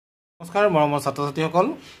নমস্কাৰ মৰমৰ ছাত্ৰ ছাত্ৰীসকল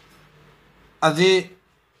আজি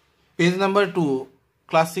পেজ নম্বৰ 2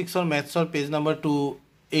 ক্লাস 6 ৰ মেথছৰ পেজ নম্বৰ 2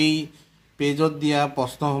 এই পেজত দিয়া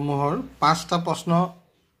প্ৰশ্নসমূহৰ 5টা প্ৰশ্ন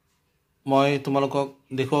মই তোমালোকক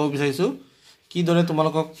দেখুৱাব বিচাৰিছো কি দৰে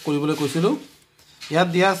তোমালোকক কৰিবলৈ কৈছিলো ইয়াত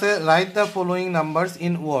দিয়া আছে right the following numbers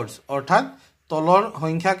in ওয়াৰ্ডছ অৰ্থাৎ তলৰ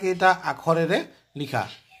সংখ্যা কেইটা আখৰেৰে লিখা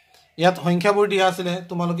ইয়াত সংখ্যাবোৰ দিয়া আছে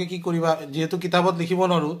তোমালোকে কি কৰিবা যেহেতু কিতাপত লিখিব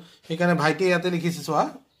নোৱাৰো সেইকাৰণে ভাইটি ইয়াতে লিখিছে চোৱা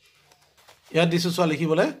ইয়াত দিছো চোৱা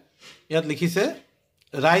লিখিবলৈ ইয়াত লিখিছে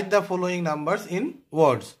write the following numbers in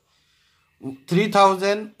words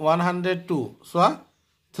 3102 চোৱা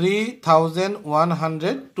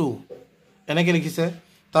 3102 এনেকৈ লিখিছে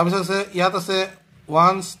তাৰপিছত আছে ইয়াত আছে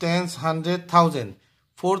 1 tens 100,000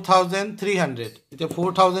 4300 এতিয়া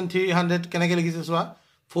 4300 কেনেকৈ লিখিছে চোৱা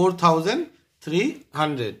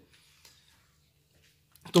 4300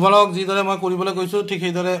 তোমালোক যিদৰে মই কৰিবলৈ কৈছো ঠিক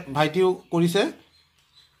সেইদৰে ভাইটিও কৰিছে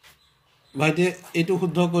ভাইটি এটো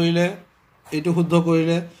শুদ্ধ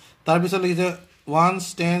কৰিলে তাৰ পিছত লিখিছে 1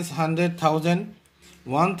 tens 100,000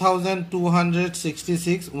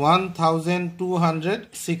 1266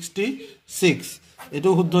 1266 এটো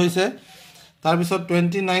শুদ্ধ হৈছে তাৰ পিছত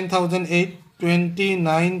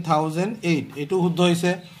 29008 এটো শুদ্ধ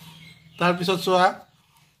হৈছে তাৰ পিছত চোৱা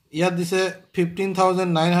ইয়াত দিছে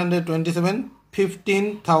 15927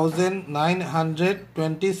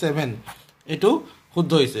 15927 এটো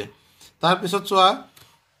শুদ্ধ হৈছে তাৰ পিছত চোৱা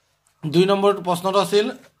 2 নম্বৰ প্ৰশ্নটো আছিল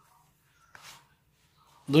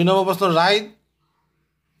 2 নম্বৰ প্ৰশ্ন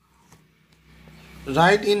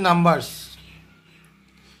ৰাইট ইন নাম্বাৰস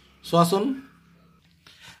চোৱাচোন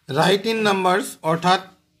ৰাইট ইন নাম্বাৰস অৰ্থাৎ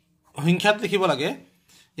সংখ্যাত লিখিব লাগে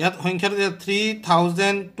ইয়াত সংখ্যাটো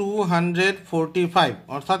 3245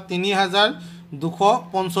 অৰ্থাৎ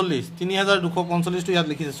 3245 টো ইয়াত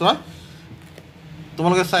লিখিছে চোৱা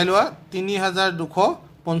তোমালোকে চাই লোৱা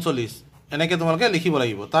 3245 এনেকৈ তোমালোকে লিখিব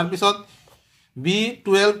লাগিব তাৰ পিছত বি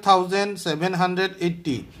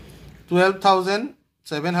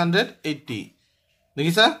 12780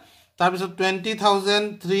 দেখিছা তাৰ পিছত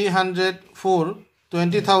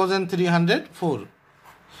 20304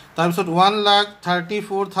 তাৰ পিছত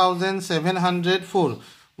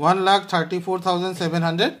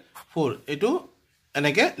 1,34,704 এটো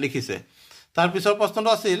এনেকৈ লিখিছে তাৰ পিছৰ প্ৰশ্নটো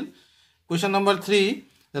আছিল question number 3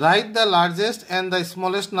 write the largest and the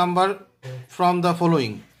smallest number from the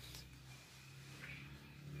following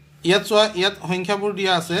ইয়াত চোৱা ইয়াত সংখ্যাবোৰ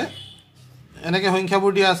দিয়া আছে এনেকৈ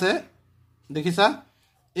সংখ্যাবোৰ দিয়া আছে দেখিছা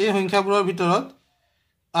এই সংখ্যাবোৰৰ ভিতৰত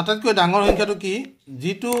আটাইতকৈ ডাঙৰ সংখ্যাটো কি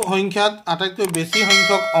যিটো সংখ্যাত আটাইতকৈ বেছি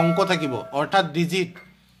সংখ্যক অংক থাকিব অৰ্থাৎ ডিজিট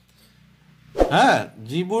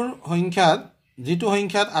যিটো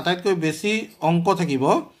সংখ্যাত আটাইতকৈ বেছি অংক থাকিব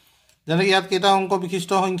যেনে ইয়াত কেইটা অংক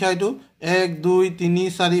বিশিষ্ট সংখ্যা এটো 1 2 3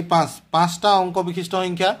 4 5 পাঁচটা অংক বিশিষ্ট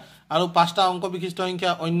সংখ্যা আৰু পাঁচটা অংক বিশিষ্ট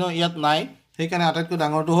সংখ্যা অন্য ইয়াত নাই সেইকাৰণে আটাইতকৈ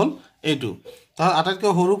ডাঙৰটো হ'ল এইটো তাৰ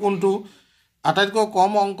আটাইতকৈ সৰু কোনটো আটাইতকৈ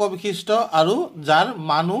কম অংক বিশিষ্ট আৰু যাৰ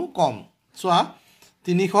মানো কম চোৱা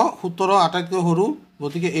 317 আটাইতকৈ সৰু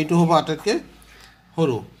গতিকে এইটো হ'ব আটাইতকৈ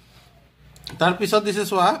সৰু তাৰ পিছত দিছে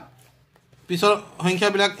চোৱা পিছৰ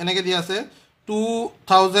সংখ্যাবিলাক এনেকৈ দিয়া আছে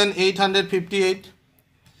 2858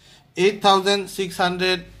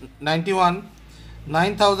 8691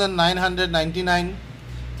 9999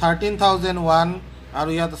 13001 আৰু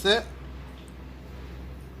ইয়াত আছে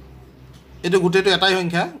এটো গুটেটো এটাই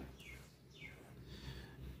সংখ্যা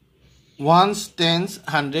 1 tens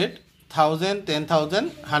 100 1000 10000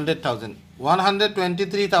 100,000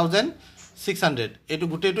 123,600 এটো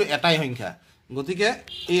গুটেটো এটাই সংখ্যা গতিকে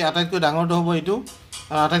এই আটাইতকৈ ডাঙৰটো হ'ব এটো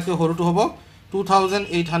আৰু আটাইতকৈ সৰুটো হ'ব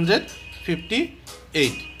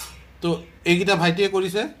 2858 তো এইগিটা ভাইটিয়ে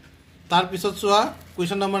কৰিছে তাৰ পিছত চোৱা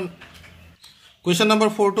কোৱেশ্চন নম্বৰ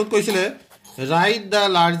 4 টোত কৈছিলে write the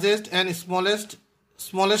largest and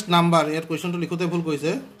smallest number ইয়াত কোৱেশ্চনটো লিখোতে ভুল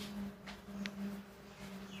কৈছে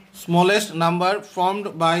smallest number formed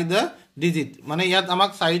by the digit মানে ইয়াত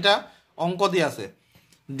আমাক চাৰিটা অংক দিয়া আছে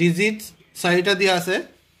ডিজিট চাৰিটা দিয়া আছে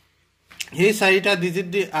এই চাৰিটা ডিজিট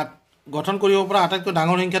দি গঠন কৰিব পৰা আটাইতকৈ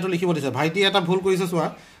ডাঙৰ সংখ্যাটো লিখিব দিছে ভাইটি এটা ভুল কৰিছে চোৱা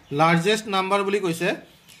লাৰ্জেষ্ট নাম্বাৰ বুলি কৈছে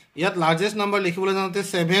ইয়াত লাৰ্জেষ্ট নাম্বাৰ লিখিবলৈ জানতে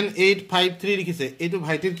 7853 লিখিছে এইটো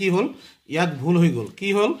ভাইটিৰ কি হ'ল ইয়াত ভুল হৈ গ'ল কি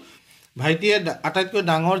হ'ল ভাইটিয়ে আটাইতকৈ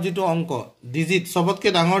ডাঙৰ যেটো অংক ডিজিট সবতকৈ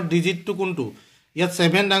ডাঙৰ ডিজিটটো কোনটো ইয়াত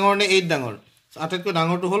 7 ডাঙৰ নে 8 ডাঙৰ আটাইতকৈ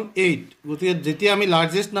ডাঙৰটো হ'ল 8 গতিকে যেতিয়া আমি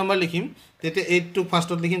লাৰ্জেষ্ট নাম্বাৰ লিখিম তেতিয়া 8 টো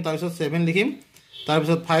ফাৰ্ষ্টত লিখিম তাৰ পিছত 7 লিখিম তাৰ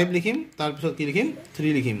পিছত 5 লিখিম তাৰ পিছত কি লিখিম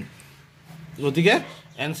 3 লিখিম গতিকে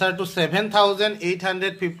এনসাৰ টু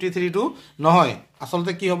 7853 টু নহয়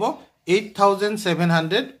আসলতে কি হ'ব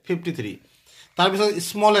 8753 তাৰ পিছত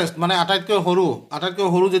স্মলেষ্ট মানে আটাইতকৈ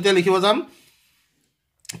সৰু যেতিয়া লিখিব যাম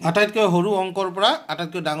আটাইতকৈ সৰু অংকৰ পৰা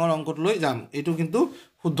আটাইতকৈ ডাঙৰ অংকটোলৈ যাম এইটো কিন্তু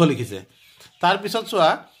শুদ্ধ লিখিছে তাৰ পিছত চোৱা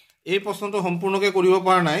এই প্ৰশ্নটো সম্পূৰ্ণকৈ কৰিব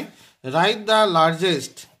পৰা নাই right the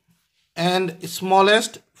largest and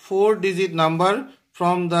smallest 4 digit number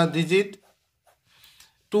from the digit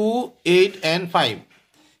 2 8 and 5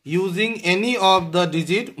 using any of the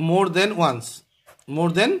digit more than once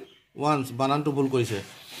বানানটো ভুল কৰিছে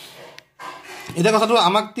এটা কথাটো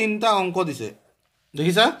আমাক তিনটা অংক দিছে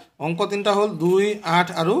দেখিছা অংক তিনটা হল 2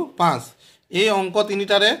 8 আৰু 5 এই অংক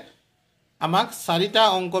তিনিটাৰে আমাক চাৰিটা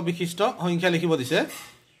অংক বিশিষ্ট সংখ্যা লিখিব দিছে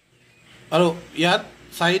আৰু ইয়াত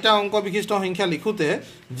চাৰিটা অংক বিশিষ্ট সংখ্যা লিখোতে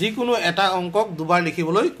যিকোনো এটা অংকক দুবাৰ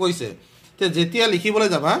লিখিবলৈ কৈছে তে যেতিয়া লিখিবলৈ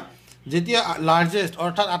যাবা যেতিয়া লাৰ্জেষ্ট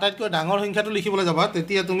অৰ্থাৎ আটাইতকৈ ডাঙৰ সংখ্যাটো লিখিবলৈ যাবা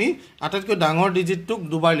তেতিয়া তুমি আটাইতকৈ ডাঙৰ ডিজিটটোক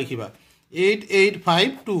দুবাৰ লিখিবা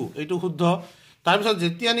 8852 এইটো শুদ্ধ তাৰ পিছত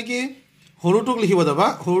যেতিয়া নেকি সৰুটোক লিখিব যাবা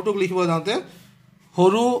সৰুটোক লিখিব যাওঁতে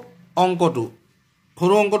সৰু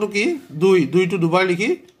অংকটো কি 2টো দুবাৰ লিখি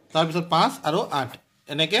তাৰ পিছত 5 আৰু 8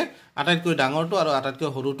 এনেকে আটাইতকৈ ডাঙৰটো আৰু আটাইতকৈ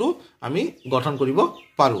সৰুটো আমি গঠন কৰিব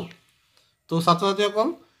পাৰো তো ছাত্ৰ ছাত্ৰীসকল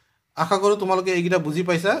আশা কৰো তোমালোকে এইগিটা বুজি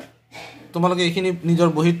পাইছা তোমালোকে এইখিনি নিজৰ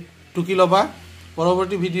বহিত টুকি লবা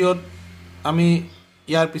পৰৱৰ্তী ভিডিঅত আমি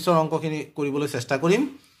ইয়াৰ পিছৰ অংকখিনি কৰিবলৈ চেষ্টা কৰিম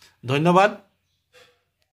ধন্যবাদ